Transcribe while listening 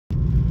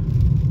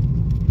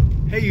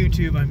Hey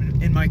YouTube,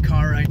 I'm in my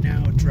car right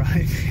now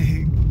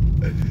driving.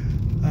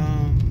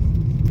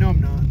 No I'm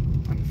not,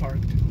 I'm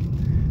parked.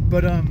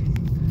 But I'm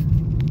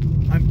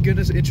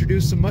gonna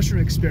introduce some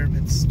mushroom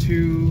experiments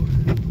to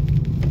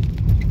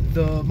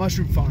the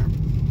mushroom farm.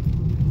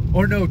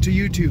 Or no, to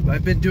YouTube.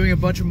 I've been doing a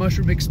bunch of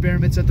mushroom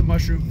experiments at the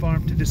mushroom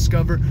farm to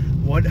discover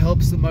what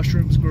helps the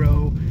mushrooms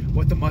grow,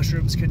 what the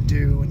mushrooms can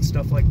do, and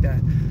stuff like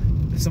that.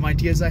 Some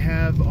ideas I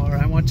have are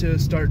I want to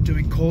start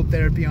doing cold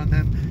therapy on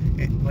them,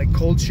 like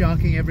cold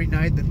shocking every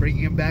night, then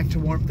bringing them back to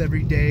warmth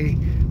every day,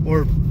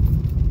 or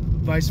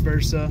vice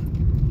versa,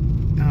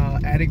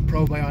 adding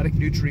probiotic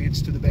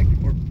nutrients to the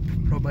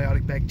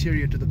probiotic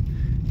bacteria to the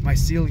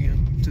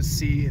mycelium to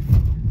see if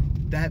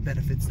that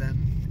benefits them,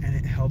 and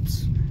it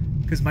helps,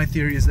 because my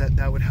theory is that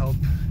that would help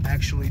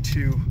actually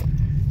to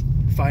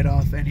fight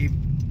off any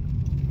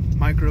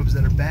microbes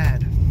that are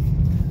bad.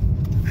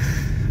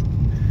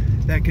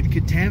 that could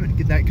contaminate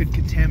the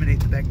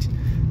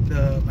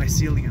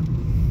mycelium.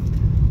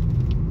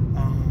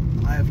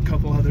 I have a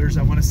couple others.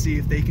 I want to see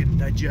if they can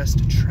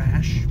digest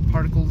trash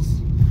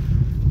particles.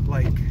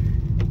 Like,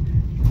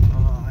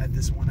 I had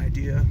this one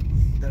idea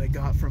that I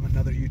got from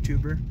another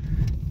YouTuber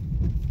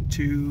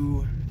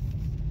to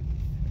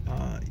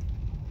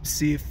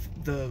see if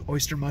the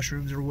oyster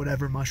mushrooms or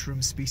whatever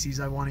mushroom species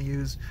I want to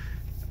use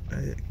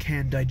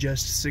can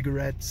digest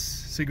cigarette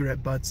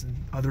butts, and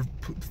other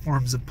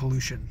forms of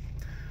pollution.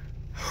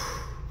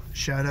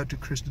 Shout out to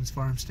Kristen's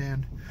Farm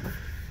Stand.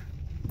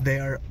 They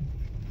are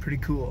pretty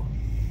cool.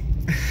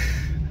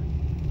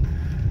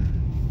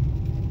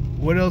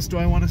 What else do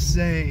I want to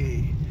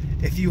say?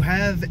 If you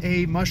have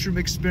a mushroom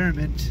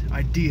experiment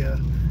idea,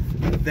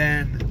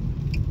 then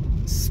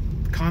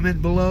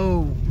comment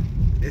below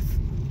if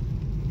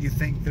you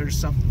think there's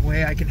some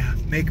way I can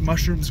make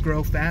mushrooms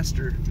grow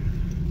faster,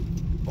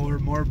 or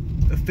more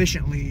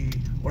efficiently,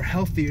 or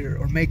healthier,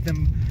 or make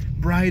them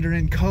brighter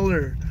in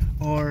color,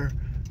 or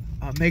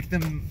make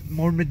them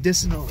more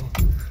medicinal.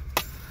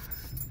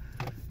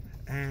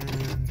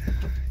 And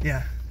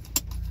yeah,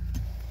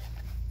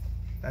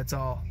 that's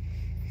all.